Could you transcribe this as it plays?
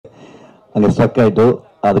அங்கே ஸ்ட்ரக் ஆகிட்டு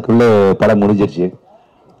அதுக்குள்ளே படம் முடிஞ்சிருச்சு.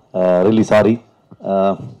 Really sorry.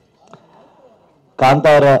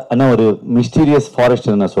 காந்தாரா ஒரு மிஸ்டீரியஸ் ஃபாரஸ்ட்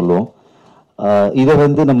நான் சொல்லுவோம். இதை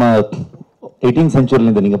வந்து நம்ம 18th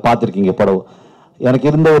centuryலேருந்து நீங்கள் பார்த்துருக்கீங்க படம். எனக்கு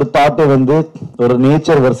இருந்த ஒரு தாட்டை வந்து ஒரு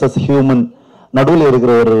நேச்சர் வர்சஸ் ஹியூமன் நடுவில்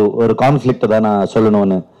இருக்கிற ஒரு கான்ஃப்ளிக்டை தான் நான்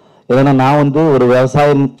சொல்லணும்னு. ஏன்னா நான் வந்து ஒரு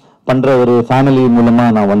விவசாயம் பண்ணுற ஒரு ஃபேமிலி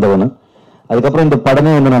மூலமாக நான் வந்தவனு. அதுக்கப்புறம் இந்த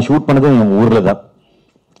படமே வந்து நான் ஷூட் பண்ணது என் ஊரில் தான்.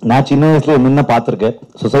 நான் சின்ன வயசுல முன்ன பார்த்துருக்கேன்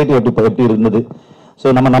சொசைட்டி எப்படி இருந்தது, ஸோ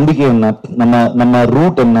நம்ம நம்பிக்கை என்ன, நம்ம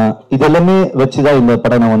ரூட் என்ன, இதெல்லாமே வச்சுதான் இந்த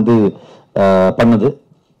படம் நான் வந்து பண்ணது.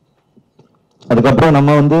 அதுக்கப்புறம்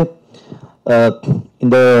நம்ம வந்து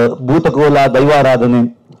இந்த பூத்தகோலா தெய்வாராதனை,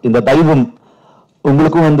 இந்த தெய்வம்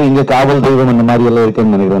உங்களுக்கும் வந்து இங்க காவல் தெய்வம் இந்த மாதிரி எல்லாம்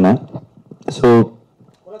இருக்குன்னு நினைக்கிறேன். ஸோ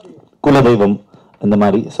குல தெய்வம் இந்த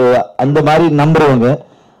மாதிரி, ஸோ அந்த மாதிரி நம்புறவங்க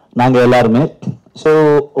நாங்க எல்லாருமே. ஸோ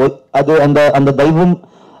அது அந்த தெய்வம்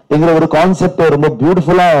என்கிற ஒரு கான்செப்ட் ரொம்ப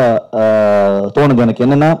பியூட்டிஃபுல்லா தோணுது எனக்கு.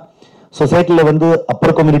 என்னன்னா சொசைட்டில வந்து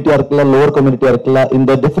அப்பர் கம்யூனிட்டியா இருக்கலாம், லோவர் கம்யூனிட்டியா இருக்கலாம்,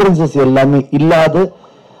 இந்த டிஃபரன்சஸ் எல்லாமே இல்லாத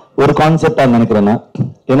ஒரு கான்செப்டா நினைக்கிறேன்.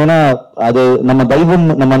 என்னன்னா அது நம்ம தெய்வம்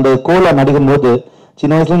நம்ம அந்த கோலா நடிக்கும் போது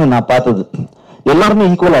சின்ன வயசுல நான் பார்த்தது எல்லாருமே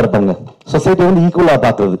ஈக்குவலா இருப்பாங்க, சொசைட்டி வந்து ஈக்குவலா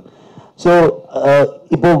பார்க்கறது. ஸோ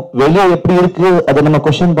இப்போ வெளியே எப்படி இருக்கு அதை நம்ம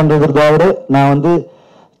கொஸ்டின் பண்றதுக்காக நான் வந்து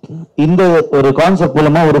இந்த ஒரு கான்செப்ட்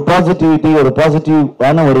மூலமா ஒரு பாசிட்டிவிட்டி, ஒரு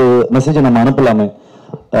பாசிட்டிவான ஒரு மெசேஜை நம்ம அனுப்பலாமே,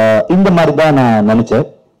 இந்த மாதிரி தான் நான் நினைச்சேன்.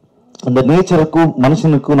 அந்த நேச்சருக்கும்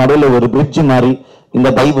மனுஷனுக்கும் நடுவில் ஒரு பிரிட்ஜ் மாதிரி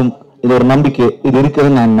இந்த தெய்வம், இது ஒரு நம்பிக்கை இது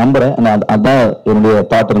இருக்குதுன்னு நான் நம்புறேன். அதான் என்னுடைய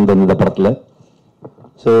தாட் இருந்தது இந்த படத்துல.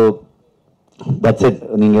 So that's it.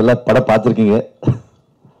 நீங்க எல்லாம் படம் பார்த்துருக்கீங்க.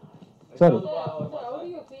 Sir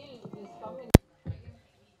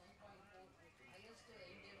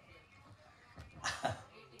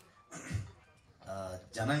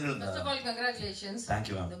First of all, congratulations. Thank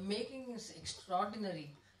you, ma'am. The making is extraordinary.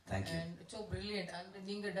 Thank you. And it's so brilliant. And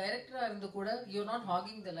being a director, you're not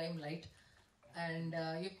hogging the limelight, and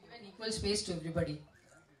you've given equal space to everybody.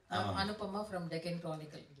 I'm Anupama from Deccan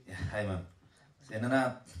Chronicle. Yeah, hi, ma'am. என்னன்னா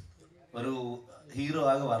ஒரு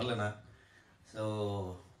ஹீரோவாக வரலனா, so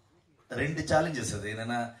 2 challenges அது.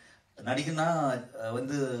 என்னன்னா நடிகனா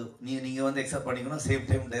வந்து நீங்க வந்து accept பண்ணிக்கணும், சேம்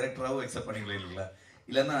டைம் டைரக்டராகவும் எக்ஸப்ட் பண்ணிக்கலாம் இல்லைங்களா,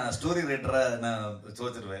 இல்லைன்னா ஸ்டோரி ரைட்டராக நான்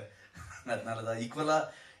தோத்துருவேன். அதனால தான் ஈக்குவலாக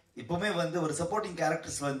இப்போவுமே வந்து ஒரு சப்போர்ட்டிங்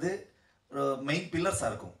கேரக்டர்ஸ் வந்து ஒரு மெயின் பில்லர்ஸாக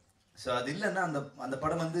இருக்கும். ஸோ அது இல்லைன்னா அந்த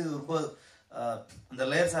படம் வந்து ரொம்ப அந்த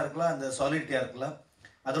லேயர்ஸாக இருக்கலாம், அந்த சாலிடிட்டியாக இருக்கலாம்,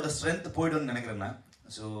 அதோட ஸ்ட்ரென்த் போய்டும்னு நினைக்கிறேன் நான்.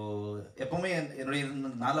 ஸோ எப்போவுமே என்னுடைய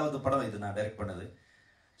 4வது படம் இது நான் டைரக்ட் பண்ணது.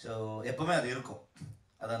 ஸோ எப்போவுமே அது இருக்கும்,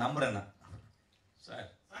 அதை நம்புகிறேன் நான். சார்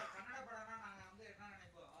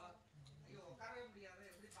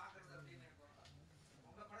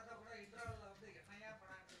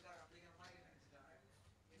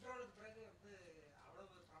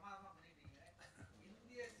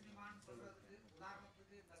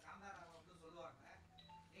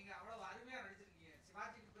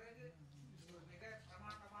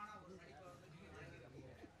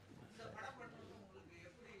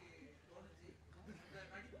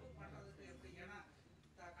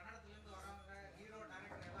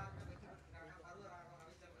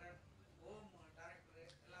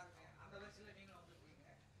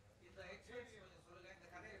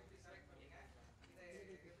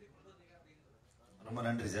ரொம்ப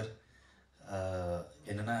நன்றி சார்.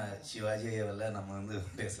 என்னன்னா சிவாஜி ஐயாவெல்லாம் நம்ம வந்து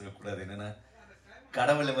பேசவே கூடாது. என்னன்னா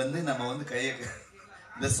கடவுளை வந்து நம்ம வந்து கையை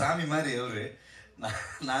இந்த சாமி மாதிரி அவரு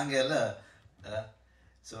நாங்கள் எல்லாம்.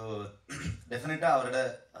 ஸோ டெஃபினட்டாக அவரோட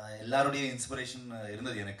எல்லாருடைய இன்ஸ்பிரேஷன்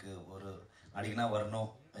இருந்தது எனக்கு ஒரு நடிகனா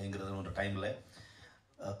வரணும்ங்கிறது ஒரு டைமில்.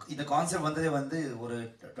 இந்த கான்செப்ட் வந்ததே வந்து ஒரு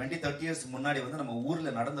 20-30 இயர்ஸ் முன்னாடி வந்து நம்ம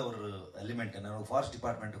ஊரில் நடந்த ஒரு எலிமெண்ட். என்ன ஃபாரஸ்ட்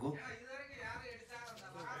டிபார்ட்மெண்ட்டுக்கும்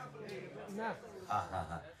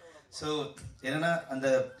ஸோ என்னன்னா அந்த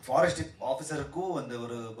ஃபாரஸ்ட் ஆஃபீஸருக்கும் அந்த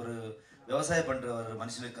ஒரு விவசாயம் பண்ற ஒரு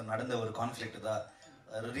மனுஷனுக்கு நடந்த ஒரு கான்ஃப்ளிக்ட் தான்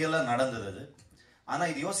ரியலாக நடந்தது அது.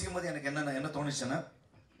 ஆனால் இது யோசிக்கும் போது எனக்கு என்ன தோணுச்சுன்னா,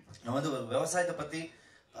 நம்ம வந்து ஒரு விவசாயத்தை பற்றி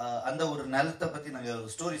அந்த ஒரு நிலத்தை பற்றி நாங்கள்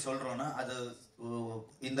ஸ்டோரி சொல்கிறோன்னா அது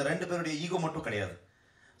இந்த 2 பேருடைய ஈகோ மட்டும் கிடையாது.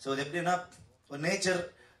 ஸோ இது எப்படின்னா ஒரு நேச்சர்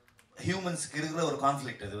ஹியூமன்ஸ்க்கு இருக்கிற ஒரு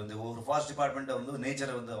கான்ஃப்ளிக்ட். அது வந்து ஒரு ஃபாரஸ்ட் டிபார்ட்மெண்ட்டை வந்து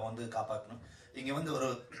நேச்சரை வந்து அவன் வந்து காப்பாற்றணும். இங்கே வந்து ஒரு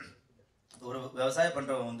விவசாயம்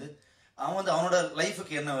பண்றவன் வந்து அவன் வந்து அவனோட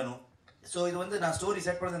லைஃபுக்கு என்ன வேணும். ஸோ இது வந்து நான் ஸ்டோரி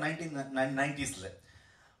செட் பண்ணது 1990s.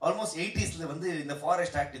 ஆல்மோஸ்ட் 80s வந்து இந்த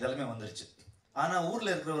ஃபாரஸ்ட் ஆக்ட் இதெல்லாமே வந்துருச்சு. ஆனால்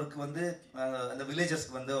ஊரில் இருக்கிறவருக்கு வந்து அந்த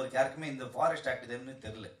வில்லேஜர்ஸ்க்கு வந்து அவருக்கு யாருக்குமே இந்த ஃபாரஸ்ட் ஆக்ட் இதுன்னு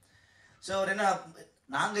தெரியல. ஸோ அவர் என்ன,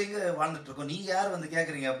 நாங்கள் இங்கே வாழ்ந்துட்டு இருக்கோம், நீங்கள் யார் வந்து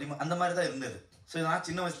கேட்குறீங்க அப்படி அந்த மாதிரி தான் இருந்தது. ஸோ நான்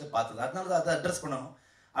சின்ன வயசுல பார்த்தது, அதனால தான் அதை அட்ரஸ் பண்ணணும்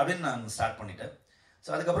அப்படின்னு நான் ஸ்டார்ட் பண்ணிட்டேன். ஸோ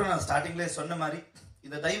அதுக்கப்புறம் நான் ஸ்டார்டிங்லேயே சொன்ன மாதிரி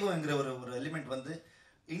இந்த தெய்வம்ங்கிற ஒரு ஒரு எலிமெண்ட் வந்து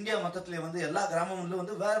இந்தியா மொத்தத்துல வந்து எல்லா கிராமங்களிலும்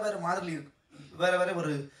வந்து வேற வேற மாதிரி வேற வேற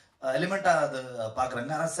ஒரு எலிமெண்டா அதை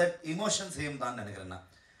பாக்குறாங்க. ஆனால் செட் இமோஷன் சேம் தான் நினைக்கிறேன் நான்.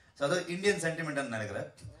 ஸோ அது இந்தியன் சென்டிமெண்ட்னு நினைக்கிறேன்.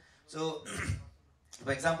 ஸோ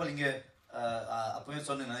இப்போ எக்ஸாம்பிள் இங்கே அப்பவே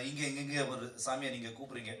சொன்னேன்னா இங்கே எங்கெங்கே ஒரு சாமியை நீங்கள்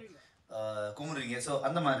கூப்பிடுறீங்க கும்பிடுறீங்க. ஸோ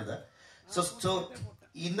அந்த மாதிரி தான். ஸோ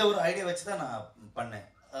இந்த ஒரு ஐடியா வச்சு தான் நான் பண்ணேன்.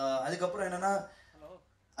 அதுக்கப்புறம் என்னன்னா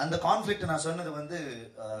அந்த கான்ஃப்ளிக்ட் நான் சொன்னது வந்து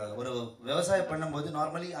ஒரு விவசாயம் பண்ணும்போது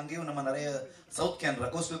நார்மலி அங்கேயும் நம்ம நிறைய சவுத் கேனரா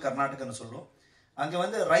கோஸ்டல் கர்நாடகான்னு சொல்லுவோம். அங்கே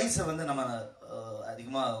வந்து ரைஸை வந்து நம்ம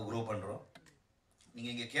அதிகமாக க்ரோ பண்ணுறோம்.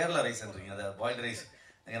 நீங்கள் இங்கே கேரளா ரைஸ்ன்றீங்க, அதை பாயில்டு ரைஸ்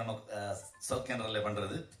அங்கே நம்ம சவுத் கேனராவில்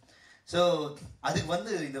பண்ணுறது. ஸோ அதுக்கு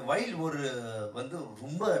வந்து இந்த வைல்டு ஒரு வந்து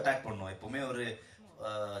ரொம்ப அட்டாக் பண்ணுவோம். எப்பவுமே ஒரு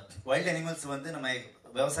வைல்டு அனிமல்ஸ் வந்து நம்ம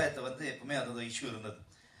விவசாயத்தை வந்து எப்பவுமே அது ஒரு இஷ்யூ இருந்தது.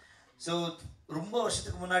 ஸோ ரொம்ப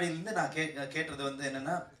வருஷத்துக்கு முன்னாடியிலேருந்து நான் கேட்டது வந்து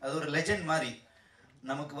என்னன்னா அது ஒரு லெஜெண்ட் மாதிரி.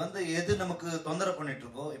 நமக்கு வந்து எது நமக்கு தொந்தரவு பண்ணிட்டு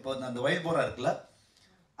இருக்கோ, இப்போ அந்த வைல்ட் போரா இருக்குல்ல,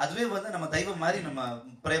 அதுவே வந்து நம்ம தெய்வம் மாதிரி நம்ம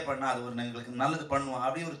ப்ரே பண்ணா அது ஒரு எங்களுக்கு நல்லது பண்ணுவோம்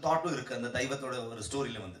அப்படி ஒரு தாட்டும் இருக்கு அந்த தெய்வத்தோட ஒரு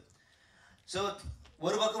ஸ்டோரியில வந்து. ஸோ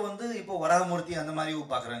ஒரு பக்கம் வந்து இப்போ வராகமூர்த்தி அந்த மாதிரி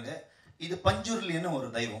பாக்குறாங்க. இது பஞ்சுருளின்னு ஒரு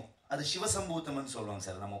தெய்வம், அது சிவசம்பூத்தம்னு சொல்லுவாங்க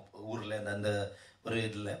சார் நம்ம ஊர்ல அந்த ஒரு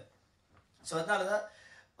இதுல. ஸோ அதனாலதான்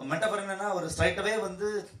மெட்டபர் என்னன்னா ஒரு ஸ்ட்ரைட்டாவே வந்து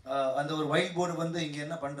அந்த ஒரு வைல்ட் போர்டு வந்து இங்க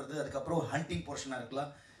என்ன பண்றது, அதுக்கப்புறம் ஹண்டிங் போர்ஷனா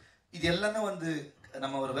இருக்கலாம், இது எல்லாமே வந்து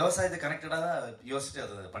நம்ம ஒரு விவசாயத்தை கனெக்டடா தான் யோசிச்சு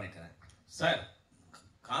அதை பண்ணிட்டேன் சார்.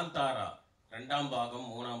 காந்தாரா 2ஆம் பாகம்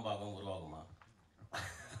 3ஆம் பாகம் உருவாகுமா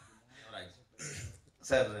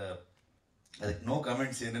சார்? அதுக்கு நோ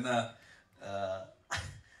கமெண்ட்ஸ். என்னன்னா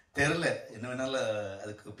தெரியல, என்ன வேணாலும்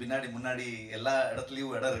அதுக்கு பின்னாடி முன்னாடி எல்லா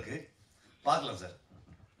இடத்துலயும் இடம் இருக்கு, பார்க்கலாம் சார்.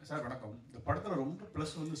 சார் வணக்கம். இந்த படத்துல ரொம்ப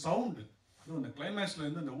ப்ளஸ் வந்து சவுண்டு, அதுவும் இந்த கிளைமேக்ஸ்ல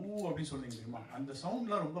இருந்து அந்த ஊ அப்படின்னு சொல்றீங்க தெரியுமா, அந்த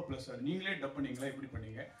சவுண்ட்லாம் ரொம்ப ப்ளஸ். அது நீங்களே டப் பண்ணீங்களா, எப்படி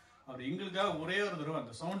பண்ணீங்க? அவர் எங்களுக்காக ஒரே ஒரு தடவை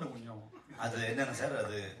அந்த சவுண்டை கொஞ்சம். அது என்னன்னா சார்,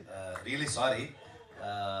 அது ரியலி சாரி.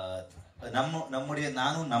 நம்முடைய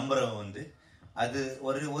நானும் நம்புறவன் வந்து அது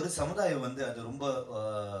ஒரு சமுதாயம் வந்து அது ரொம்ப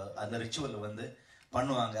அந்த ரிச்சுவல் வந்து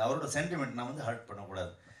பண்ணுவாங்க, அவரோட சென்டிமெண்ட் நான் வந்து ஹர்ட்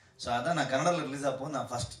பண்ணக்கூடாது. ஸோ அதான் நான் கன்னடாவில் ரிலீஸ் ஆப்போ நான்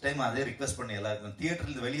ஃபர்ஸ்ட் டைம் அதே ரிக்வெஸ்ட் பண்ணி எல்லாருக்கும்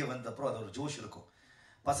தியேட்டர்லேருந்து வெளியே வந்த அப்புறம் அது ஒரு ஜோஷ் இருக்கும்.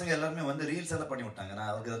 பசங்க எல்லாருமே வந்து ரீல்ஸ் எல்லாம் பண்ணி விட்டாங்க. நான்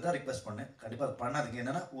அவருக்கு தான் ரிக்வெஸ்ட் பண்ணேன், கண்டிப்பாக அது பண்ணாதீங்க,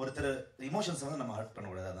 என்னன்னா ஒருத்தர் இமோஷன்ஸ் வந்து நம்ம ஹர்ட்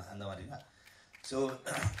பண்ணக்கூடாது அந்த மாதிரி தான். So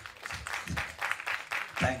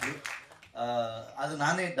thank you. அது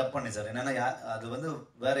நானே டப் பண்ணேன் சார். என்னன்னா அது வந்து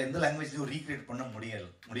வேற எந்த லாங்குவேஜ்லையும் ரீக்ரியேட் பண்ண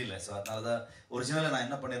முடியல. ஸோ அதனால தான் ஒரிஜினலாக நான்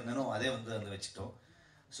என்ன பண்ணியிருந்தேனோ அதே வந்து அந்த வச்சுட்டோம்.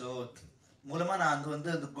 ஸோ மூலமாக நான் அது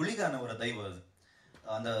வந்து அந்த குளிகான ஒரு தெய்வம், அது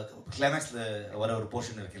அந்த கிளைமேக்ஸில் வர ஒரு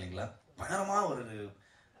போர்ஷன் இருக்கு இல்லைங்களா, பயங்கரமாக ஒரு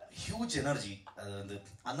ஹியூஜ் எனர்ஜி அது வந்து.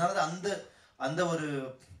 அதனால தான் அந்த ஒரு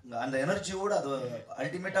அந்த எனர்ஜியோடு அது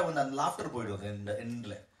அல்டிமேட்டாக வந்து அந்த லாஃப்டர் போயிடும் இந்த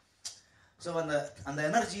எண்டில். ஸோ அந்த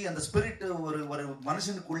எனர்ஜி அந்த ஸ்பிரிட் ஒரு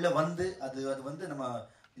மனுஷனுக்குள்ள வந்து அது வந்து நம்ம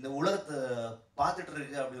இந்த உலகத்தை பார்த்துட்டு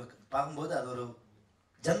இருக்கு. அப்படி பார்க்கும்போது அது ஒரு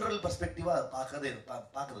ஜெனரல் பெர்ஸ்பெக்டிவா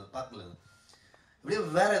பார்க்கல, இப்படியே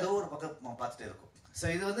வேற ஏதோ ஒரு பக்கம் பார்த்துட்டே இருக்கும். ஸோ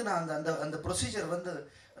இது வந்து நான் அந்த ப்ரொசீஜர் வந்து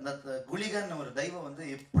அந்த குளிகன் ஒரு தெய்வம் வந்து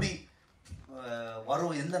எப்படி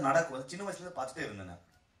வரும், எந்த நடக்கும், சின்ன வயசுல பார்த்துட்டே இருந்தேன் நான்.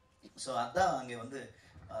 ஸோ அதான் அங்கே வந்து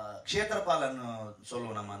க்ஷேத்திரபாலன்னு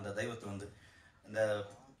சொல்லுவோம் நம்ம அந்த தெய்வத்தை வந்து இந்த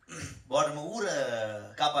நம்ம ஊரை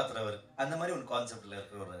காப்பாத்துறவர், அந்த மாதிரி ஒரு கான்செப்ட்ல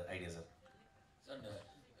இருக்கிற ஒரு ஐடியா சார்.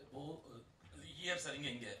 இப்போ இயர் சார்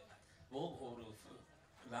இங்க ஒரு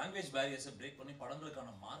லாங்குவேஜ் பேரியர்ஸை பிரேக் பண்ணி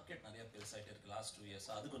படங்களுக்கான மார்க்கெட் நிறைய பெருசாயிட்டே இருக்கு லாஸ்ட் 2 இயர்ஸ்.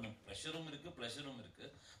 அது கொஞ்சம் ப்ரெஷரும் இருக்கு ப்ளஷரும் இருக்கு.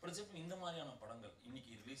 பட் இந்த மாதிரியான படங்கள்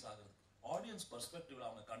இன்னைக்கு ரிலீஸ் ஆகுறது ஆடியன்ஸ் பெர்ஸ்பெக்டிவ்ல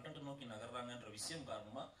அவங்க கண்டென்ட் நோக்கி நகர்றாங்கன்ற விஷயம்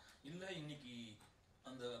காரணமா இல்ல இன்னைக்கு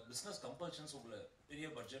அந்த பிசினஸ் கம்பல்ஷன்ஸ் உள்ள பெரிய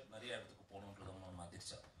பட்ஜெட் நிறைய இடத்துக்கு போகணுன்றது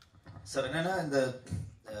மாத்திருச்சா சார்? என்னன்னா இந்த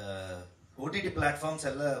ஓடிடி பிளாட்ஃபார்ம்ஸ்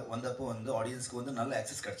எல்லாம் வந்தப்போ வந்து ஆடியன்ஸ்க்கு வந்து நல்ல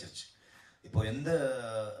ஆக்சஸ் கிடைச்சிருச்சு. இப்போ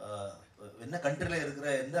என்ன கண்ட்ரில இருக்கிற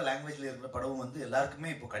எந்த லாங்குவேஜ்ல இருக்கிற படமும் வந்து எல்லாருக்குமே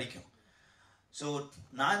இப்போ கிடைக்கும். ஸோ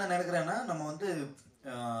நான் என்ன நினைக்கிறேன்னா நம்ம வந்து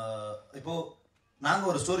இப்போ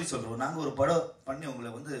நாங்கள் ஒரு ஸ்டோரி சொல்றோம், நாங்கள் ஒரு படம் பண்ணி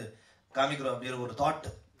உங்களை வந்து காமிக்கிறோம் அப்படிங்கிற ஒரு தாட்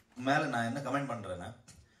மேலே நான் என்ன கமெண்ட் பண்றேன்னா,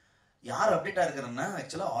 யார் அப்டேட்டா இருக்கிறேன்னா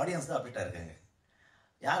ஆக்சுவலாக ஆடியன்ஸ் தான் அப்டேட்டா இருக்காங்க.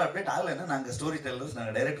 யார் அப்டேட் ஆகலைன்னா நாங்கள் ஸ்டோரி டெல்லர்ஸ்,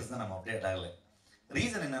 நாங்கள் டைரக்டர்ஸ் தான் நம்ம அப்டேட் ஆகலை.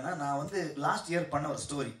 ரீசன் என்னன்னா, நான் வந்து லாஸ்ட் இயர் பண்ண ஒரு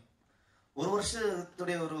ஸ்டோரி, ஒரு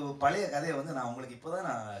வருஷத்துடைய ஒரு பழைய கதையை வந்து நான் உங்களுக்கு இப்போதான்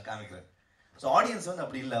நான் காமிக்கிறேன். ஸோ ஆடியன்ஸ் வந்து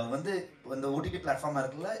அப்படி இல்லை, அவர் வந்து அந்த ஓடிடி பிளாட்ஃபார்மாக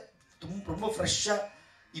இருக்குல்ல ரொம்ப ஃப்ரெஷ்ஷாக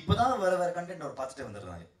இப்போதான் வேற கண்டென்ட் அவர் பார்த்துட்டே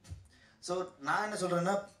வந்துடுறாங்க. ஸோ நான் என்ன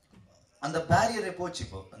சொல்றேன்னா, அந்த பேரியரை போச்சு,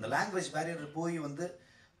 இப்போ அந்த லாங்குவேஜ் பேரியர் போய் வந்து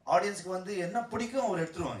ஆடியன்ஸுக்கு வந்து என்ன பிடிக்கும் அவர்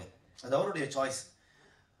எடுத்துருவாங்க, அது அவருடைய சாய்ஸ்.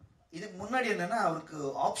 இதுக்கு முன்னாடி என்னன்னா அவருக்கு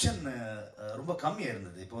ஆப்ஷன் ரொம்ப கம்மியாக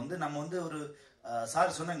இருந்தது. இப்போ வந்து நம்ம வந்து ஒரு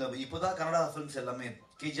சார் சொன்னாங்க இப்போதான் கன்னடா ஃபிலிம்ஸ் எல்லாமே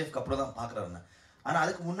KGF அப்புறம் தான் பார்க்குறாருன்னு. ஆனால்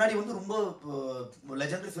அதுக்கு முன்னாடி வந்து ரொம்ப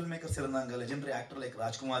லெஜெண்டரி ஃபில்ம் மேக்கர்ஸ் இருந்தாங்க, legendary actor like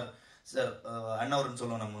Rajkumar sir, அண்ணாவர்னு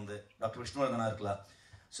சொல்லுவோம், நம்ம வந்து டாக்டர் விஷ்ணுவர்தனா இருக்கலாம்.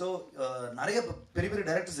 ஸோ நிறைய பெரிய பெரிய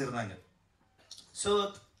டைரக்டர்ஸ் இருந்தாங்க. ஸோ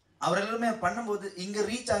அவர் எல்லாருமே பண்ணும்போது இங்கே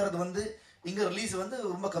ரீச் ஆகிறது வந்து இங்கே ரிலீஸ் வந்து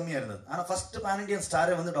ரொம்ப கம்மியாக இருந்தது. ஆனால் ஃபர்ஸ்ட் பேன் இண்டியன்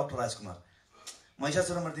ஸ்டாரே வந்து டாக்டர் ராஜ்குமார்.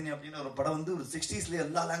 மகிஷாசுரமர்த்தினி அப்படின்னு ஒரு படம் வந்து ஒரு 60ஸ்லேயே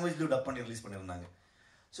எல்லா லாங்குவேஜ்லையும் டப் பண்ணி ரிலீஸ் பண்ணியிருந்தாங்க.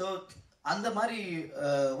 ஸோ அந்த மாதிரி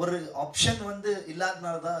ஒரு ஆப்ஷன் வந்து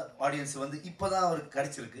இல்லாதனால தான் ஆடியன்ஸ் வந்து இப்போ தான் அவருக்கு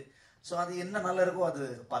கிடைச்சிருக்கு. ஸோ அது என்ன நல்லா இருக்கோ அது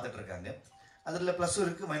பார்த்துட்டு இருக்காங்க. அதில் ப்ளஸ்ஸும்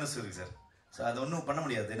இருக்குது மைனஸும் இருக்குது சார். ஸோ அது ஒன்றும் பண்ண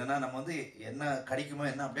முடியாது. என்னென்னா நம்ம வந்து என்ன கிடைக்குமோ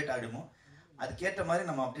என்ன அப்டேட் ஆகிடுமோ அதுக்கேற்ற மாதிரி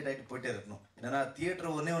நம்ம அப்டேட் ஆகிட்டு போயிட்டே இருக்கணும். என்னென்னா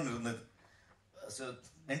தியேட்டர் ஒன்றே ஒன்று இருந்தது. ஸோ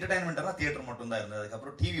என்டர்டைன்மெண்ட்டாக தியேட்டர் மட்டும்தான் இருந்தது.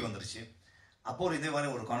 அதுக்கப்புறம் டிவி வந்துருச்சு. அப்போ ஒரு இதே மாதிரி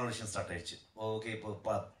ஒரு கான்வர்சேஷன் ஸ்டார்ட் ஆயிடுச்சு. ஓகே,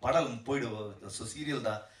 இப்போ படம் போயிடுவோம், ஸோ சீரியல்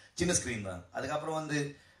தான், சின்ன ஸ்க்ரீன் தான். அதுக்கப்புறம் வந்து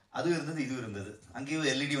அதுவும் இருந்தது, இதுவும் இருந்தது. அங்கேயும்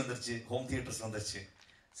எல்இடி வந்துருச்சு, ஹோம் தியேட்டர்ஸ் வந்துருச்சு.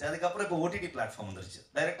 ஸோ அதுக்கப்புறம் இப்போ ஓடிடி பிளாட்ஃபார்ம் வந்துருச்சு,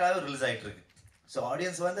 டைரெக்டாகவே ரிலீஸ் ஆகிட்டு இருக்கு. ஸோ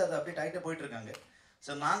ஆடியன்ஸ் வந்து அதை அப்டேட் ஆகிட்டே போயிட்டு இருக்காங்க.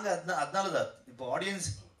 ஸோ நாங்கள் அதனால தான் இப்போ ஆடியன்ஸ்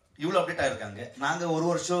இவ்வளோ அப்டேட் ஆகிருக்காங்க. நாங்கள் 1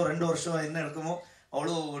 வருஷம் 2 வருஷம் என்ன இருக்குமோ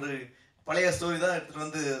அவ்வளோ ஒரு பழைய ஸ்டோரி தான் எடுத்துகிட்டு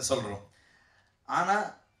வந்து சொல்கிறோம். ஆனால்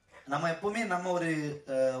நம்ம எப்பவுமே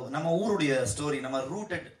நம்ம ஊருடைய ஸ்டோரி, நம்ம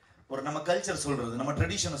ரூட்டட் ஒரு நம்ம கல்ச்சர் சொல்றது, நம்ம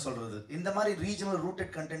ட்ரெடிஷனை சொல்றது, இந்த மாதிரி ரீஜனல்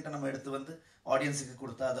ரூட்டட் கண்டென்ட்டை நம்ம எடுத்து வந்து ஆடியன்ஸுக்கு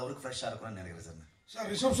கொடுத்தா அது அவருக்கு ஃப்ரெஷ்ஷாக இருக்கும்னு நினைக்கிறேன் சார். சார்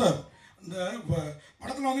ரிஷப் சார், இந்த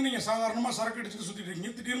படத்தில் வந்து நீங்கள் சாதாரணமாக சரக்கு அடிச்சுட்டு சுற்றிட்டு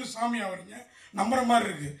இருக்கீங்க, திடீர்னு சாமி ஆகிறீங்க, நம்புற மாதிரி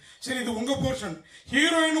இருக்கு. சரி, இது உங்கள் போர்ஷன்.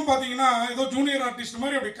 ஹீரோயினும் பார்த்தீங்கன்னா ஏதோ ஜூனியர் ஆர்டிஸ்ட்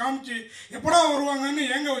மாதிரி அப்படி காமிச்சு எப்படா வருவாங்கன்னு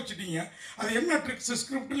ஏங்க வச்சுட்டீங்க. அது என்ன ட்ரிக்ஸ்,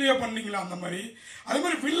 ஸ்கிரிப்ட்லேயே பண்ணீங்களா அந்த மாதிரி? அதே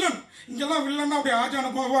மாதிரி வில்லன், இங்கெல்லாம் வில்லன்னா அப்படி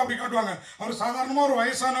ஆஜான போகவா அப்படி காட்டுவாங்க. அவர் சாதாரணமாக ஒரு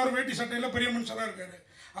வயசானவர், வேட்டி சட்டையில் பெரிய மனுஷராக இருக்காரு.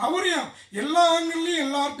 அவரையும் எல்லா ஆங்கிள்லையும்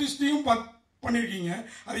எல்லா ஆர்டிஸ்டையும் பண்ணியிருக்கீங்க.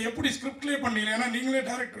 அது எப்படி ஸ்கிரிப்ட்லேயே பண்ணீங்களா? ஏன்னா நீங்களே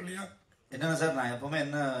டேரக்டர் இல்லையா? என்னென்ன சார், நான் எப்பவுமே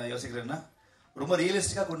என்ன யோசிக்கிறேன்னா ரொம்ப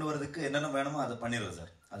ரியலிஸ்டிக்காக கொண்டு வரதுக்கு என்னென்ன வேணுமோ அதை பண்ணிடுறேன்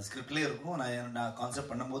சார். அது ஸ்கிரிப்ட்லேயே இருக்கும். நான்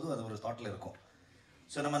கான்செப்ட் பண்ணும்போது அது ஒரு தாட்டில் இருக்கும்.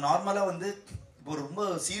 ஸோ நம்ம நார்மலாக வந்து இப்போ ரொம்ப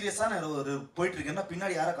சீரியஸான ஒரு போயிட்டு இருக்குன்னா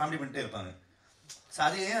பின்னாடி யாரோ காமெடி பண்ணிட்டே இருப்பாங்க. ஸோ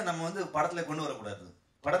அதையே நம்ம வந்து படத்தில் கொண்டு வரக்கூடாது.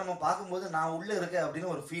 படம் நம்ம பார்க்கும்போது நான் உள்ளே இருக்கேன்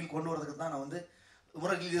அப்படின்னு ஒரு ஃபீல் கொண்டு வரதுக்கு தான் நான் வந்து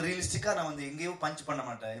ஒரு ரியலிஸ்டிக்காக நான் வந்து எங்கேயும் பஞ்ச் பண்ண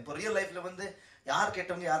மாட்டேன். இப்போ ரியல் லைஃப்பில் வந்து யார்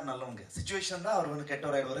கெட்டவங்க யார் நல்லவங்க, சிச்சுவேஷன் தான் அவர் வந்து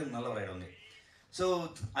கெட்டவர் ஆகிடுவார், நல்லவர் ஆகிடுவாங்க. ஸோ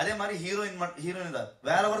அதே மாதிரி ஹீரோயின் தான்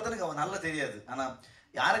வேற ஒருத்தனுக்கு அவன் நல்லா தெரியாது, ஆனால்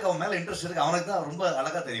யாருக்கு அவன் மேலே இன்ட்ரெஸ்ட் இருக்கு அவனுக்கு தான் ரொம்ப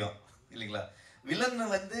அழகாக தெரியும் இல்லைங்களா.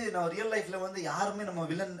 வில்லன் வந்து நம்ம ரியல் லைஃப்ல வந்து யாருமே நம்ம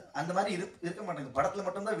வில்லன் அந்த மாதிரி இருக்க மாட்டாங்க. படத்தில்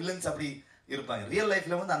மட்டும்தான் வில்லன்ஸ் அப்படி இருப்பாங்க. ரியல்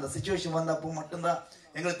லைஃப்ல வந்து அந்த சிச்சுவேஷன் வந்தப்போ மட்டும்தான்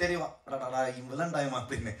எங்களுக்கு தெரியும் வில்லன் டைம்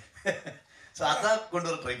அப்படின்னு. ஸோ அதான் கொண்டு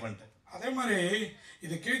வர ட்ரை பண்ணிட்டேன். அதே மாதிரி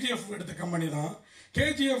இது கேஜிஎஃப் எடுத்த கம்பெனி தான்.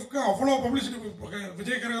 கேஜிஎஃப்க்கு அவ்வளோ பப்ளிசிட்டி.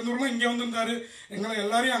 விஜயகரகந்தூர்லாம் இங்கே வந்திருந்தாரு, எங்களை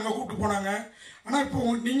எல்லாரையும் அங்கே கூப்பிட்டு போனாங்க. ஆனால் இப்போ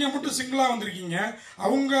நீங்கள் மட்டும் சிங்கிளாக வந்திருக்கீங்க.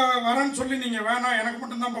 அவங்க வரேன்னு சொல்லி நீங்கள் வேணாம் எனக்கு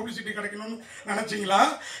மட்டும்தான் பப்ளிசிட்டி கிடைக்கணும்னு நினச்சிங்களா,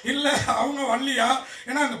 இல்லை அவங்க வரலையா?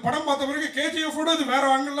 ஏன்னா அந்த படம் பார்த்த பிறகு கேஜிஎஃபோட இது வேறு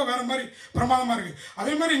ஆங்கிளில் வேறு மாதிரி பிரமாதமாக இருக்குது.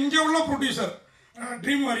 அதே மாதிரி இங்கே உள்ள ப்ரொடியூசர்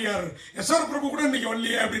ட்ரீம் வாரியர் எஸ்ஆர் பிரபு கூட இன்றைக்கி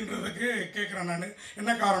வரலையே அப்படின்றதுக்கு கேட்குறேன் நான்.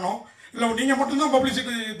 என்ன காரணம்? இல்லை நீங்கள் மட்டும்தான்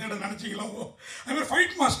பப்ளிசிட்டி தேட நினச்சிங்களோ? அதே மாதிரி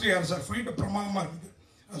ஃபைட் மாஸ்டர் யார் சார்? ஃபைட்டு பிரமாதமாக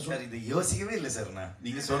இருக்குது சார். இது யோசிக்கவே இல்லை சார். நான்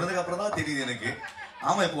நீங்கள் சொன்னதுக்கு அப்புறம் தான் தெரியுது எனக்கு.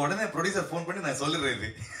 ஆமாம், இப்போ உடனே ப்ரொடியூசர் ஃபோன் பண்ணி நான் சொல்லிடுறேன் இது.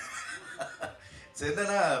 சார்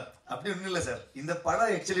என்னன்னா அப்படி ஒன்றும் இல்லை சார். இந்த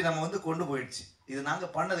படம் ஆக்சுவலி நம்ம வந்து கொண்டு போயிடுச்சு. இது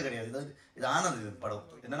நாங்கள் பண்ணது கிடையாது, இது ஆனது. இது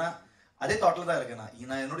படம் என்னன்னா அதே தாட்டில் தான் இருக்கேன்.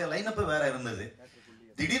 நான் என்னுடைய லைனப்பே வேற இருந்தது.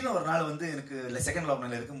 திடீர்னு ஒரு நாள் வந்து எனக்கு செகண்ட்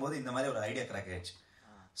லாக்டவுனில் இருக்கும்போது இந்த மாதிரி ஒரு ஐடியா கிராக் ஆயிடுச்சு.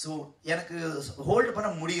 ஸோ எனக்கு ஹோல்டு பண்ண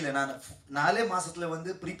முடியல. நான் 4 மாசத்துல வந்து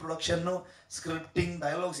ப்ரீ ப்ரொடக்ஷனும் ஸ்கிரிப்டிங்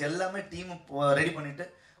டயலாக்ஸ் எல்லாமே டீம் ரெடி பண்ணிட்டு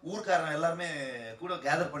ஊர்க்காரங்க எல்லாருமே கூட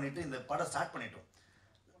கேதர் பண்ணிட்டு இந்த படம் ஸ்டார்ட் பண்ணிட்டோம்.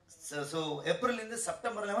 ஸோ ஏப்ரல்லேருந்து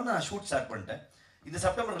செப்டம்பர்ல வந்து நான் ஷூட் ஸ்டார்ட் பண்ணிட்டேன். இந்த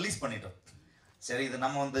செப்டம்பர் ரிலீஸ் பண்ணிட்டோம். சரி, இது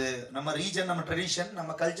நம்ம வந்து நம்ம ரீஜன், நம்ம ட்ரெடிஷன்,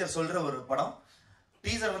 நம்ம கல்ச்சர் சொல்ற ஒரு படம்.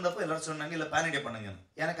 டீசர் வந்தப்போ எல்லாரும் சொன்னாங்க இல்லை பேன் இண்டியா பண்ணுங்க.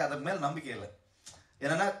 எனக்கு அதுக்கு மேல் நம்பிக்கை இல்லை.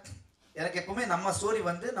 என்னன்னா எனக்கு எப்பவுமே நம்ம ஸ்டோரி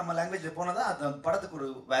வந்து நம்ம லாங்குவேஜ்ல போனதான் அந்த படத்துக்கு ஒரு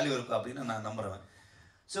வேல்யூ இருக்கும் அப்படின்னு நான் நம்புறேன்.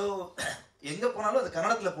 ஸோ எங்க போனாலும் அது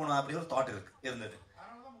கன்னடத்தில் போகணும் அப்படின்னு ஒரு தாட் இருந்தது.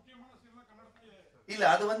 இல்லை,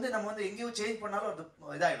 அது வந்து நம்ம வந்து எங்கேயும் சேஞ்ச் பண்ணாலும் அது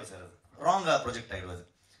இதாகிடும் சார், அது ராங்கா ப்ரொஜெக்ட் ஆகிடும். அது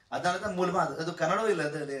அதனால தான் மூலமா அது கன்னடம் இல்லை,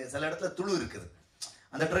 அது சில இடத்துல துளு இருக்குது.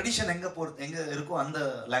 அந்த ட்ரெடிஷன் எங்க இருக்கோ அந்த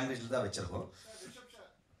லாங்குவேஜ்ல தான் வச்சிருக்கோம்.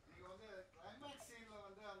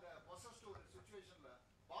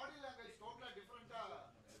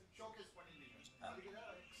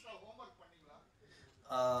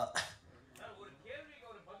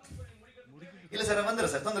 இல்ல சார்,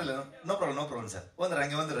 வந்துடுறேன் சார், தொந்தரவு இல்லை, நோ ப்ராப்ளம் சார், வந்துடுறேன்,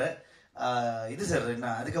 அங்கே வந்துடுறேன். இது சார் என்ன,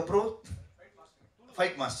 அதுக்கப்புறம்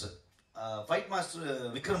fight master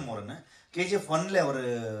Vikram moron KGF 1ல அவர்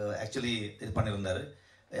ஆக்சுவலி இது பண்ணியிருந்தாரு.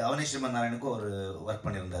 அவனே ஸ்ரீமன் நாராயணுக்கும் ஒரு ஒர்க்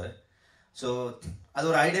பண்ணியிருந்தாரு. ஸோ அது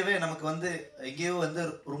ஒரு ஐடியாவே நமக்கு வந்து எங்கேயோ வந்து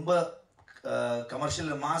ரொம்ப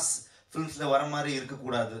கமர்ஷியல் மாஸ் ஃபிலிம்ஸில் வர மாதிரி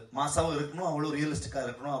இருக்கக்கூடாது, மாஸாகவும் இருக்கணும், அவ்வளோ ரியலிஸ்டிக்காக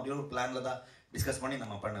இருக்கணும் அப்படி ஒரு பிளானில் தான் டிஸ்கஸ் பண்ணி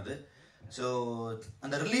நம்ம பண்ணது. ஸோ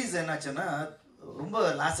அந்த ரிலீஸ் என்னாச்சுன்னா ரொம்ப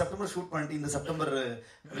லாஸ்ட் செப்டம்பர் ஷூட் பண்ணிட்டு இந்த செப்டம்பர்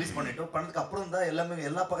ரிலீஸ் பண்ணிட்டோம். பண்ணதுக்கு அப்புறம் தான் எல்லாமே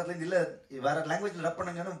எல்லா பக்கத்துலேயும் இல்லை வேற லாங்குவேஜில் ரப்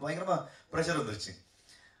பண்ணுங்கன்னு பயங்கரமாக ப்ரெஷர் வந்துருச்சு.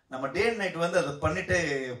 நம்ம டே அண்ட் நைட் வந்து அதை பண்ணிட்டே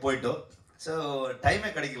போயிட்டோம். ஸோ டைமே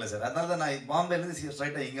கிடைக்கல சார். அதனால தான் நான் பாம்பேலேருந்து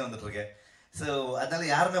ஸ்ட்ரைட்டாக இங்கே வந்துட்டு இருக்கேன். ஸோ அதனால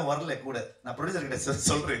யாருமே வரல கூட. நான் ப்ரொடியூசர் கிட்ட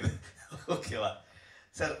சொல்கிறேன் இது ஓகேவா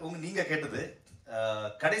சார். நீங்கள் கேட்டது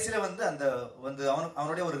கடைசியில் வந்து அந்த வந்து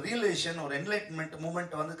அவனுடைய ஒரு ரியலைசேஷன், ஒரு என்லைட்மெண்ட்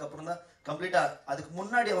மூமெண்ட் வந்ததுக்கு அப்புறம் தான் கம்ப்ளீட்டாக. அதுக்கு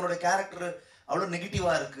முன்னாடி அவனோட கேரக்டர் அவ்வளோ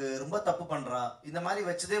நெகட்டிவாக இருக்கு, ரொம்ப தப்பு பண்ணுறான், இந்த மாதிரி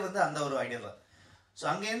வச்சதே வந்து அந்த ஒரு ஐடியா தான். ஸோ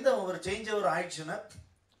அங்கேருந்து ஒரு சேஞ்ச் ஒரு ஆயிடுச்சுன்னா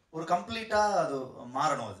ஒரு கம்ப்ளீட்டாக அது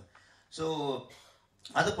மாறணும் அது. ஸோ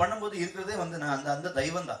அது பண்ணும்போது இருக்கிறதே வந்து நான் அந்த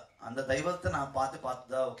தெய்வம் தான். அந்த தெய்வத்தை நான் பார்த்து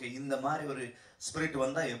தான் ஓகே இந்த மாதிரி ஒரு ஸ்பிரிட்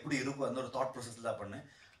வந்தால் எப்படி இருக்கும் அந்த ஒரு தாட் ப்ராசஸ் தான் பண்ணேன்.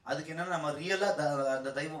 அதுக்கு என்னென்னா நம்ம ரியலாக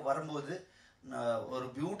அந்த தெய்வம் வரும்போது ஒரு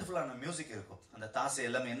பியூட்டிஃபுல்லான மியூசிக் இருக்கும். அந்த தாசை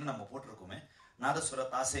எல்லாமே என்ன நம்ம போட்டிருக்கோமே, நாதஸ்வர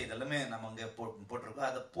தாசை இதெல்லாமே நம்ம அங்கே போட்டிருக்கோம்.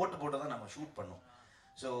 அதை போட்டு தான் நம்ம ஷூட் பண்ணோம்.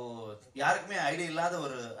 ஸோ யாருக்குமே ஐடியா இல்லாத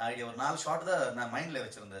ஒரு ஐடியா, ஒரு 4 ஷாட் தான் நான் மைண்டில்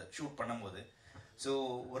வச்சுருந்தேன் ஷூட் பண்ணும்போது. ஸோ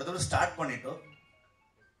ஒரு தடவை ஸ்டார்ட் பண்ணிட்டோம்,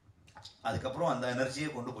 அதுக்கப்புறம் அந்த எனர்ஜியை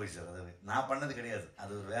கொண்டு போயிடுச்சு. அது நான் பண்ணது கிடையாது,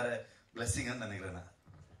 அது ஒரு வேற பிளெஸிங்னு நினைக்கிறேன் நான்.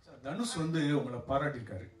 தனுஷ் வந்து உங்களை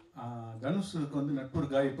பாராட்டியிருக்காரு. தனுஷுக்கு வந்து நட்பு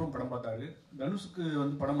இருக்கா, எப்பவும் படம் பார்த்தாரு. தனுஷுக்கு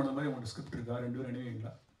வந்து படம் பண்ண மாதிரி உங்களோட ஸ்கிரிப்ட் இருக்கா, 2 பேரும்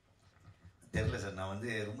நினைவீங்களா? தெரியல சார், நான் வந்து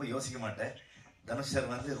ரொம்ப யோசிக்க மாட்டேன். தனுஷ்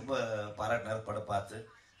சார் வந்து ரொம்ப பாராட்டினார் படம் பார்த்து.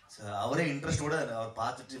 ஸோ அவரே இன்ட்ரெஸ்டோட அவர்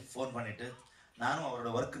பார்த்துட்டு ஃபோன் பண்ணிட்டு, நானும்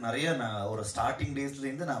அவரோட ஒர்க் நிறைய நான் ஒரு ஸ்டார்டிங்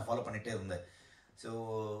டேஸ்லேருந்து நான் ஃபாலோ பண்ணிகிட்டே இருந்தேன். ஸோ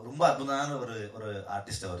ரொம்ப அற்புதமான ஒரு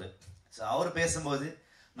ஆர்டிஸ்ட் அவர். ஸோ அவர் பேசும்போது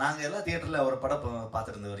நாங்கள் எல்லாம் தியேட்டரில் அவர் படம்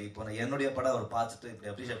பார்த்துட்டு இருந்தவர். இப்போ என்னுடைய படம் அவர் பார்த்துட்டு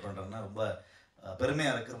இப்படி அப்ரிஷியேட் பண்ணுறேன்னா ரொம்ப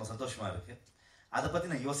பெருமையாக இருக்குது, ரொம்ப சந்தோஷமாக இருக்குது. அதை பற்றி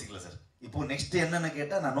நான் யோசிக்கல சார். இப்போ நெக்ஸ்ட் என்னென்னு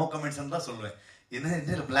கேட்டால் நான் நோ கமெண்ட்ஸ்ன்னு தான் சொல்லுவேன்.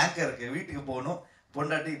 என்ன பிளாங்காக இருக்குது, வீட்டுக்கு போகணும்,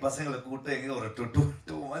 பொண்டாட்டி பசங்களை கூப்பிட்டு எங்கே ஒரு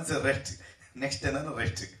டூ மந்த்ஸ் ரெஸ்ட், நெக்ஸ்ட் என்னன்னு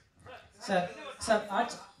ரெஸ்ட். சார் சார்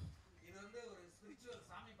இது வந்து ஒரு ஸ்பிரிச்சுவல்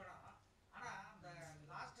சாமி படம். ஆனால் அந்த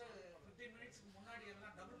லாஸ்ட் 15 மினிட்ஸ்க்கு முன்னாடி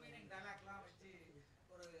எல்லாம் டபுள் மீனிங் டயலாக்லாம் வச்சு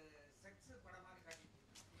ஒரு செக்ஸ் படம் மாதிரி காட்டி.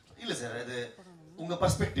 இல்லை சார், அது உங்கள்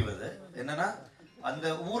பர்ஸ்பெக்டிவ். அது என்னன்னா அந்த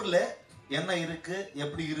ஊரில் என்ன இருக்கு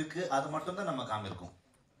எப்படி இருக்கு அது மட்டும்தான் நம்ம காமிருக்கோம்.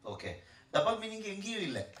 ஓகே, டபுள் மீனிங் எங்கேயும்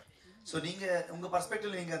இல்லை. ஸோ நீங்கள் உங்கள்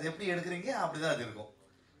பர்ஸ்பெக்டிவ் நீங்கள் அதை எப்படி எடுக்கிறீங்க அப்படிதான் அது இருக்கும்.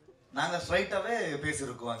 நாங்கள் ஸ்ட்ரைட்டாகவே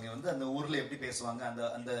பேசியிருக்கோம். அங்கே வந்து அந்த ஊரில் எப்படி பேசுவாங்க, அந்த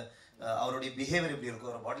அந்த அவருடைய பிஹேவியர் எப்படி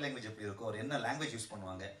இருக்கும், ஒரு பாடி லாங்குவேஜ் எப்படி இருக்கும், அவர் என்ன லாங்குவேஜ் யூஸ்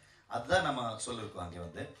பண்ணுவாங்க, அதுதான் நம்ம சொல்லியிருக்கோம் அங்கே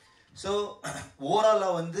வந்து. ஸோ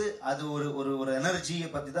ஓவராலாக வந்து அது ஒரு ஒரு எனர்ஜியை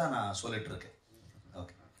பற்றி தான் நான் சொல்லிட்டு இருக்கேன்.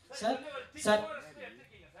 Okay sir sir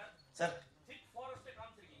sir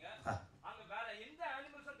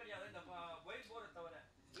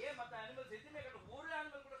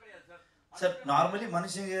sir normally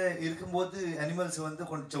மனுஷங்க இருக்கும்போது அனிமல்ஸ் வந்து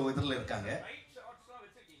கொஞ்சம் இதில் இருக்காங்க.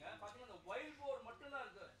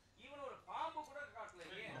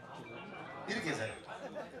 இருக்கு சார்,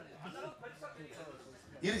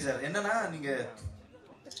 இருக்கு சார். என்னன்னா நீங்க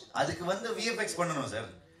அதுக்கு வந்து விஎஃப்எக்ஸ் பண்ணணும் சார்.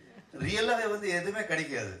 ரியலாவே வந்து எதுவுமே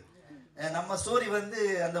கிடைக்காது. நம்ம ஸ்டோரி வந்து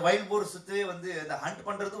அந்த வைல்ட் போர் சுத்தவே வந்து அந்த ஹண்ட்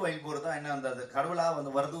பண்றது வைல்ட் போர் தான். என்ன அந்த கடவுளா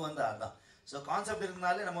வந்து வருது வந்து அதுதான். ஸோ கான்செப்ட்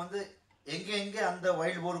இருக்கனாலே நம்ம வந்து எங்கே அந்த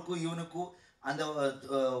வைல்ட் போருக்கும் இவனுக்கும் அந்த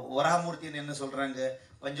வராமூர்த்தின்னு என்ன சொல்றாங்க,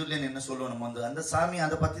 பஞ்சுலியன் என்ன சொல்லுவோம், நம்ம வந்து அந்த சாமி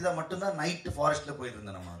அதை பத்தி தான் மட்டும்தான் நைட்டு ஃபாரஸ்ட்ல போயிட்டு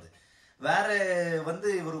இருந்தோம். நம்ம வந்து வேற வந்து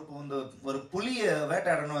ஒரு புலிய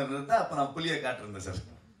வேட்டாடணும் இருந்தா அப்ப நான் புலியை காட்டிருந்தேன் சார்.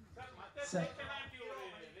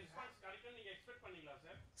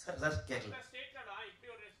 சார் சார் கேட்கல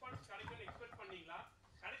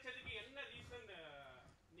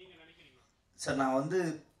சார். நான் வந்து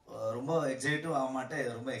ரொம்ப எக்ஸைட்டும் ஆக மாட்டேன்,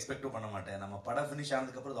 ரொம்ப எக்ஸ்பெக்டும் பண்ண மாட்டேன். நம்ம படம் ஃபினிஷ்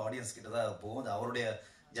ஆனதுக்கப்புறம் அது ஆடியன்ஸ் கிட்ட தான் போகும். அது அவருடைய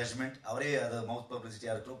ஜட்ஜ்மெண்ட். அவரே அது மவுத்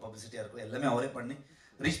பப்ளிசிட்டியாக இருக்கட்டும் எல்லாமே அவரே பண்ணி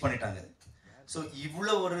ரீச் பண்ணிட்டாங்க. ஸோ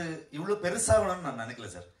இவ்வளோ பெருசாகணும்னு நான் நினைக்கல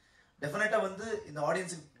சார். டெஃபினட்டாக வந்து இந்த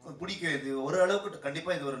ஆடியன்ஸுக்கு பிடிக்கும், இது ஒரு அளவுக்கு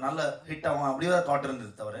கண்டிப்பாக இது ஒரு நல்ல ஹிட் ஆகும் அப்படியே தான் தாட்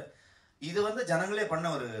இருந்தது தவிர இது வந்து ஜனங்களே பண்ண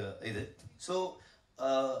ஒரு இது. ஸோ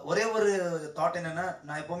ஒரே ஒரு தாட் என்னன்னா,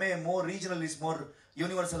 நான் எப்போவுமே மோர் ரீஜனல் இஸ் மோர்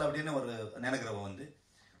யூனிவர்சல் அப்படின்னு ஒரு நினைக்கிறவங்க வந்து.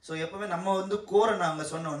 ஸோ எப்பவுமே நம்ம வந்து கோரை நாங்கள்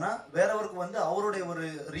சொன்னோம்னா வேறவருக்கு வந்து அவருடைய ஒரு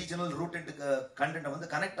ரீஜனல் ரூட்டட் கண்டென்ட்டை வந்து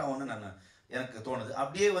கனெக்ட் ஆகும்னு எனக்கு தோணுது.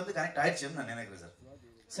 அப்படியே வந்து கனெக்ட் ஆயிடுச்சுன்னு நான் நினைக்கிறேன் sir.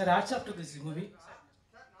 Sir hats off to this movie.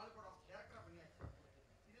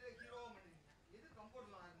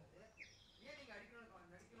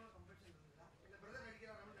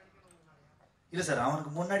 இல்லை சார்,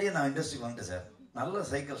 அவனுக்கு முன்னாடியே நான் இண்டஸ்ட்ரிக்கு வந்துட்டேன் சார். நல்ல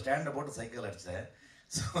சைக்கிள் ஸ்டாண்டை போட்டு சைக்கிள் அடித்தேன்.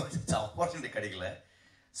 ஸோ ஆப்பர்ச்சுனிட்டி கிடைக்கல.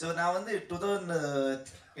 ஸோ நான் வந்து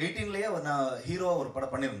 2018லயே நான் ஹீரோவா ஒரு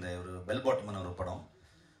படம் பண்ணியிருந்தேன், ஒரு பெல் பாட்டமான ஒரு படம்.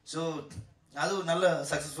 ஸோ அது ஒரு நல்ல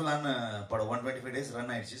சக்ஸஸ்ஃபுல்லான படம், 125 days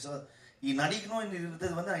ரன் ஆயிடுச்சு. ஸோ நடிக்கணும்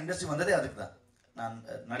இருந்தது வந்து நான் இண்டஸ்ட்ரி வந்ததே அதுக்கு தான். நான்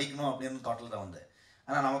நடிக்கணும் அப்படின்னு தாட்டில் தான் வந்தேன்.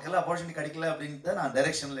 ஆனால் நமக்கெல்லாம் ஆப்பர்ச்சுனிட்டி கிடைக்கல அப்படின்ட்டு நான்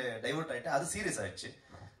டைரக்ஷனில் டைவர்ட் ஆகிட்டு அது சீரியஸ் ஆயிடுச்சு.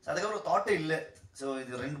 ஸோ அதுக்கப்புறம் தாட்டே இல்லை. ஸோ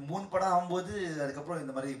இது 2-3 படம் ஆகும்போது அதுக்கப்புறம்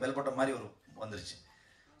இந்த மாதிரி பெல் பாட்டம் மாதிரி ஒரு வந்துருச்சு.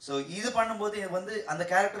 ஸோ இது பண்ணும்போது வந்து அந்த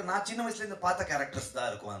கேரக்டர் நான் சின்ன வயசுலேருந்து பார்த்த கேரக்டர்ஸ் தான்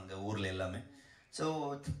இருக்கும் அங்கே ஊரில் எல்லாமே. ஸோ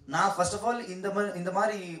நான் ஃபர்ஸ்ட் ஆஃப் ஆல் இந்த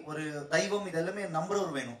மாதிரி ஒரு தெய்வம் இது எல்லாமே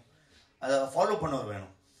நம்புறவர் வேணும், அதை ஃபாலோ பண்ணவர்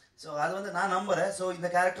வேணும். ஸோ அது வந்து நான் நம்புறேன். ஸோ இந்த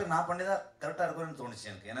கேரக்டர் நான் பண்ணி தான் கரெக்டாக இருக்கும்னு தோணுச்சு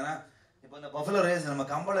எனக்கு. ஏன்னா இப்போ இந்த பஃபலோ ரேஸ் நம்ம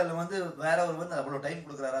கம்பளில் வந்து வேற ஒரு வந்து அவ்வளோ டைம்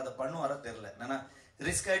கொடுக்குறாரு, அதை பண்ணுவாரா தெரியல. ஏன்னா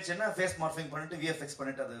ரிஸ்க் ஆயிடுச்சுன்னா ஃபேஸ் மார்ஃபிங் பண்ணிட்டு விஎஃப்எக்ஸ்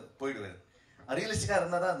பண்ணிட்டு அது போயிடுவாரு. ரியலிஸ்டிக்காக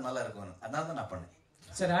இருந்தால் தான் அது நல்லா இருக்கும், அதனால தான் நான் பண்ணேன்.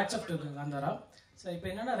 Sir hats off to Kantara. Sir இப்போ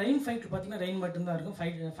என்னன்னா ரெயின் ஃபைட் பார்த்தீங்கன்னா ரெயின் மட்டும்தான் இருக்கும்,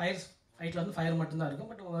 ஃபைட்டில் வந்து ஃபயர் மட்டும்தான் இருக்கும்.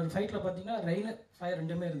 பட் ஒரு ஃபைட்டில் பார்த்தீங்கன்னா ரெயின் ஃபயர்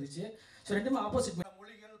ரெண்டுமே இருந்துச்சு. ஸோ ரெண்டுமே ஆப்போசிட்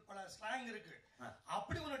மொழிகள் பல ஸ்லாங் இருக்கு.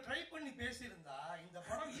 அப்படி ஒன்று ட்ரை பண்ணி பேசியிருந்தா இந்த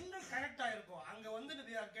படம் இன்னும் கனெக்ட் ஆயிருக்கும். அங்க வந்து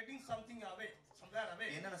we are getting something away, somewhere away.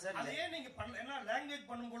 என்னன்னா சார் அதையே நீங்க பண்ணல. ஏன்னா லாங்குவேஜ்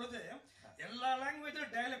பண்ணும் பொழுது எல்லா லாங்குவேஜ்ல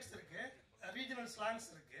டயலெக்ட்ஸ் இருக்கு, ரீஜனல் ஸ்லாங்ஸ்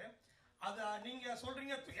இருக்கு. அது நீங்க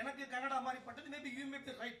சொல்றீங்க எனக்கு கன்னடா மாதிரி பட்டது, maybe you may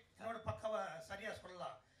be right, என்னோட பக்காவா சரியா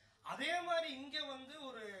சொல்லலாம். அதே மாதிரி இங்க வந்து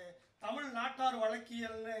ஒரு தமிழ் நாட்டார்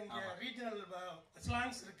வழக்கியல்னு இங்க ரீஜனல்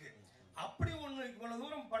ஸ்லாங்ஸ் இருக்கு. அப்படி ஒண்ணு இவ்வளவு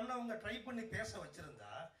தூரம் பண்ணவங்க ட்ரை பண்ணி பேச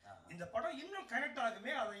வச்சிருந்தா இந்த படம் இன்னும் கனெக்ட்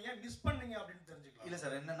ஆகுமே. அதை ஏன் மிஸ் பண்ணீங்க அப்படின்னு தெரிஞ்சுக்கலாம். இல்ல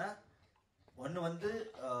சார், என்னன்னா ஒண்ணு வந்து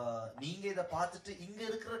நீங்க இதை பார்த்துட்டு இங்க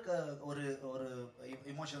இருக்கிற ஒரு ஒரு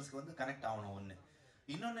இமோஷன்ஸ்க்கு வந்து கனெக்ட் ஆகணும் ஒண்ணு.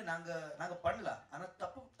 இன்னொன்னு நாங்க பண்ணலாம், ஆனா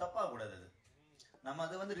தப்பா கூடாது. அது நம்ம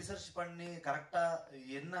அதை வந்து ரிசர்ச் பண்ணி கரெக்டா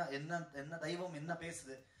என்ன என்ன என்ன தெய்வம் என்ன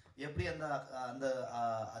பேசுது, எப்படி அந்த அந்த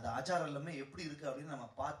அந்த ஆச்சாரம் எல்லாமே எப்படி இருக்கு அப்படின்னு நம்ம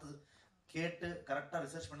பார்த்து கேட்டு கரெக்டா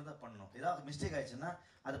ரிசர்ச் பண்ணி தான் பண்ணணும். ஏதாவது மிஸ்டேக் ஆயிடுச்சுன்னா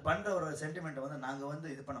அது பண்ற ஒரு சென்டிமெண்ட்டை வந்து நாங்க வந்து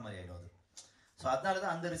இது பண்ண மாதிரி ஆயிடும் அது. ஸோ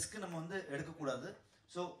அதனாலதான் அந்த ரிஸ்க் நம்ம வந்து எடுக்கக்கூடாது.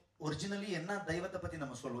 ஸோ ஒரிஜினலி என்ன தெய்வத்தை பத்தி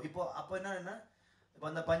நம்ம சொல்லுவோம். அப்போ என்ன இப்போ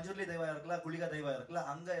அந்த பஞ்சூர்லி தெய்வம் இருக்கலாம், குளிகா தெய்வம் இருக்கலாம்,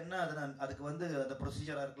 அங்க என்ன அதுக்கு வந்து அந்த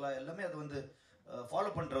ப்ரொசீஜரா இருக்கலாம், எல்லாமே அது வந்து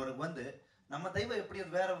ஃபாலோ பண்றவருக்கு வந்து நம்ம தெய்வம் எப்படி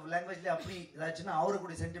வேற லாங்குவேஜ்ல அப்படி இதாச்சுன்னா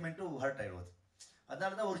அவருக்குடைய சென்டிமெண்ட்டும் ஹர்ட் ஆயிடுவது.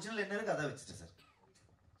 அதனாலதான் ஒரிஜினல் என்ன இருக்கு அதை வச்சுட்டு சார்.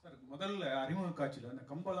 சார் முதல்ல அறிமுக காட்சியில் அந்த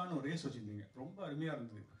கம்பலான்னு ஒரு ரேஸ் வச்சிருந்தீங்க, ரொம்ப அருமையா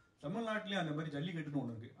இருந்தது. தமிழ்நாட்டிலேயே அந்த மாதிரி ஜல்லிக்கட்டுன்னு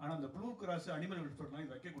ஒன்று இருக்கு. ஆனால் அந்த ப்ளூ கிராஸ் அனிமல் வெல்ஃபேர்லாம்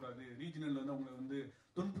இது வைக்கக்கூடாது, ரீஜனல் வந்து அவங்களை வந்து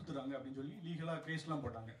துன்புறுத்துறாங்க அப்படின்னு சொல்லி லீகலாக கேஸ்லாம்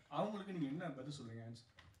போட்டாங்க. அவங்களுக்கு நீங்க என்ன பதில் சொல்றீங்க?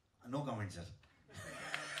 Answer no comment sir.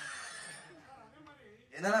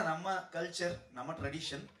 என்னன்னா நம்ம கல்ச்சர் நம்ம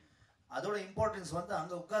ட்ரெடிஷன் அதோட இம்பார்ட்டன்ஸ் வந்து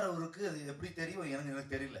அங்க உட்காரவருக்கு அது எப்படி தெரியும்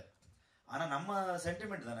எனக்கு தெரியல. ஆனா நம்ம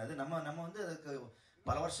சென்டிமெண்ட் தானே அது. நம்ம வந்து அதுக்கு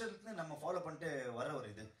பல வருஷத்துக்கு நம்ம ஃபாலோ பண்ணிட்டு வர ஒரு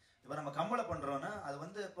இது. இப்போ நம்ம கம்பளை பண்றோம்னா அது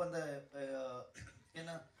வந்து இப்போ அந்த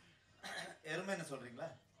என்ன எருமைன்னு சொல்றீங்களா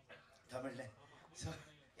தமிழ்ல?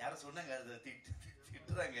 யாரும் சொன்னாங்க அது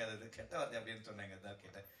திட்டுறாங்க, அது கெட்ட வார்த்தை அப்படின்னு சொன்னாங்க, அதான்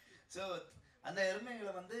கேட்டேன். ஸோ அந்த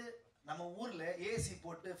எருமைகளை வந்து நம்ம ஊர்ல ஏசி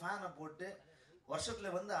போட்டு ஃபேனை போட்டு வருஷத்துல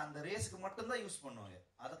வந்து அந்த ரேஸுக்கு மட்டும்தான் யூஸ் பண்ணுவாங்க.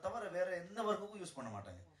 அதை தவிர வேற எந்த ஒர்க்குக்கும் யூஸ் பண்ண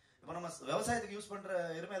மாட்டாங்க. இப்போ நம்ம விவசாயத்துக்கு யூஸ் பண்ற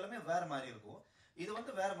எருமை எல்லாமே வேற மாதிரி இருக்கும், இது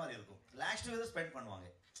வந்து வேற மாதிரி இருக்கும். லாஸ்ட் டுகெதர் ஸ்பெண்ட் பண்ணுவாங்க.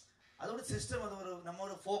 அதோட சிஸ்டம் அது ஒரு நம்ம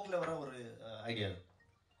ஒரு ஃபோக்ல வர ஒரு ஐடியா.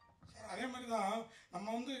 அதே மாதிரி தான் நம்ம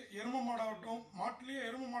வந்து எருமை மாடாகட்டும், மாட்டுலேயே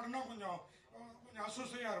எருமை மாடுனா கொஞ்சம்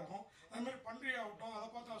அசோசியாக இருக்கும். அதே மாதிரி பன்றி ஆகட்டும், அதை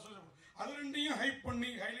பார்த்து அசோசியேட் அது ரெண்டையும்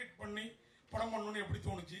ஹைலைட் பண்ணி படம் பண்ணணும்னு எப்படி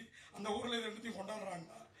தோணுச்சு? அந்த ஊரில் இது ரெண்டுத்தையும்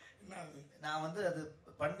கொண்டாடுறாங்க. என்ன அது? நான் வந்து அது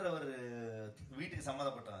பண்ற ஒரு வீட்டுக்கு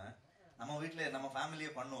சம்மந்தப்பட்டவன். நம்ம வீட்டில் நம்ம ஃபேமிலியே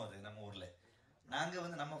பண்ணுவோம் அது நம்ம ஊர்ல. நாங்க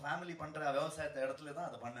வந்து நம்ம ஃபேமிலி பண்ற விவசாயத்தை இடத்துல தான்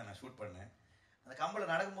அதை பண்ணேன், நான் ஷூட் பண்ணேன். அந்த கம்பளை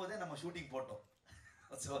நடக்கும்போதே நம்ம ஷூட்டிங் போட்டோம்.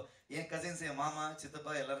 ஸோ என் கசின்ஸ், என் மாமா,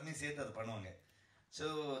 சித்தப்பா எல்லாருமே சேர்த்து அதை பண்ணுவாங்க. ஸோ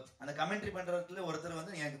அந்த கமெண்ட்ரி பண்றதுல ஒருத்தர்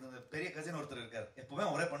வந்து எனக்கு பெரிய கசின் ஒருத்தர் இருக்காரு, எப்பவுமே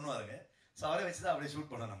அவரே பண்ணுவாருங்க. ஸோ அவரே வச்சுதான் அப்படியே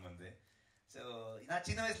ஷூட் பண்ணோம் நம்ம வந்து. ஸோ நான்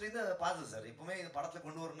சின்ன வயசுலேருந்து அதை பார்த்தேன் சார். எப்பவுமே இது படத்தில்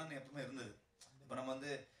கொண்டு வரணும்னு எப்பவுமே இருந்தது. இப்போ நம்ம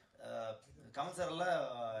வந்து கமல் சார் எல்லாம்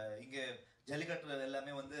இங்க ஜல்லிக்கட்டு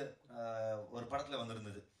எல்லாமே வந்து ஒரு படத்துல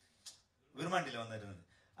வந்திருந்தது, விருமாண்டியில வந்து இருந்தது.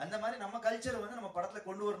 அந்த மாதிரி நம்ம கல்ச்சரை வந்து நம்ம படத்துல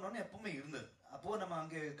கொண்டு வரணும்னு எப்பவுமே இருந்தது. அப்போ நம்ம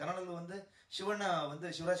அங்கே கன்னடத்தில் வந்து சிவண்ணா வந்து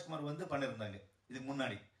சிவராஜ்குமார் வந்து பண்ணியிருந்தாங்க இதுக்கு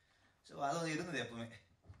முன்னாடி. ஸோ அது இருந்தது எப்பவுமே.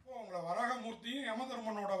 இப்போ உங்களை வராகமூர்த்தியும்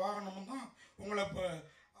யமதர்மனோட வாகனமும் தான் உங்களை இப்போ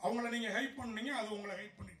அவங்கள நீங்க ஹெல்ப் பண்ணீங்க, அது உங்களை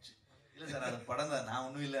ஹெல்ப் பண்ணிடுச்சு. இல்லை சார், அது படம் தான், நான்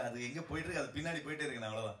ஒன்றும் இல்லை. அது எங்கே போயிட்டு இருக்கு, அது பின்னாடி போயிட்டே இருக்கேன்,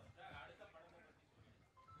 அவ்வளோதான்.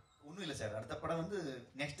 ஒன்றும் இல்லை சார், அடுத்த படம் வந்து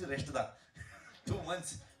நெக்ஸ்ட் ரெஸ்ட் தான், 2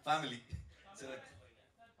 months ஃபேமிலி. சார்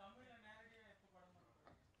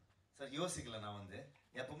யோசிக்கல. நான் வந்து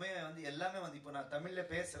எப்பவுமே வந்து எல்லாமே வந்து இப்போ நான் தமிழ்ல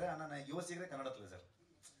பேசுறேன், ஆனா நான் யோசிக்கிறேன் கன்னடத்துல சார்.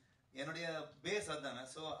 என்னுடைய பேஸ் அதுதானே.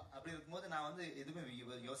 ஸோ அப்படி இருக்கும்போது நான் வந்து எதுவுமே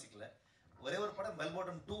யோசிக்கல. ஒரே ஒரு படம் பெல்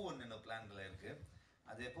பாட்டம் 2 ஒன்று என்னோட பிளான்ல இருக்கு.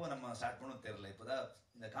 அது எப்போ நம்ம ஸ்டார்ட் பண்ணணும் தெரியல. இப்போதான்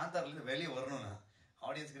இந்த காந்தாரிலேருந்து வெளியே வரணும்னா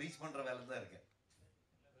ஆடியன்ஸ்க்கு ரீச் பண்ற வேலை தான் இருக்கு.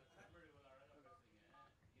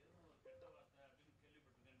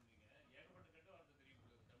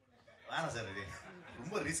 வேணாம் சார், இது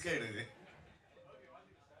ரொம்ப ரிஸ்க் ஆயிடுது.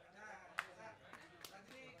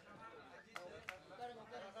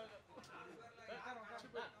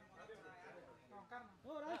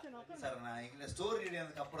 சார் நான் எங்க ஸ்டோரி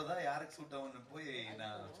எழுதினதுக்கு அப்புறம் தான் யாருக்கு சூட் ஆகும்னு போய்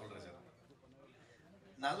நான் சொல்றேன் சார்.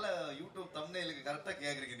 நல்ல யூடியூப் தம்ப்நெயிலுக்கு கரெக்டா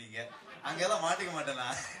கேக்குறீங்க நீங்க, அங்கெல்லாம் மாட்டிக்க மாட்டேனா.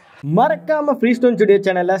 மறக்காம ஃப்ரீ ஸ்டோன் ஸ்டுடியோ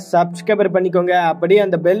சேனலை சப்ஸ்கிரைபர் பண்ணிக்கோங்க. அப்படியே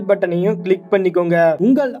அந்த பெல் பட்டனையும் கிளிக் பண்ணிக்கோங்க.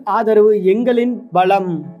 உங்கள் ஆதரவு எங்களின்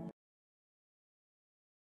பலம்.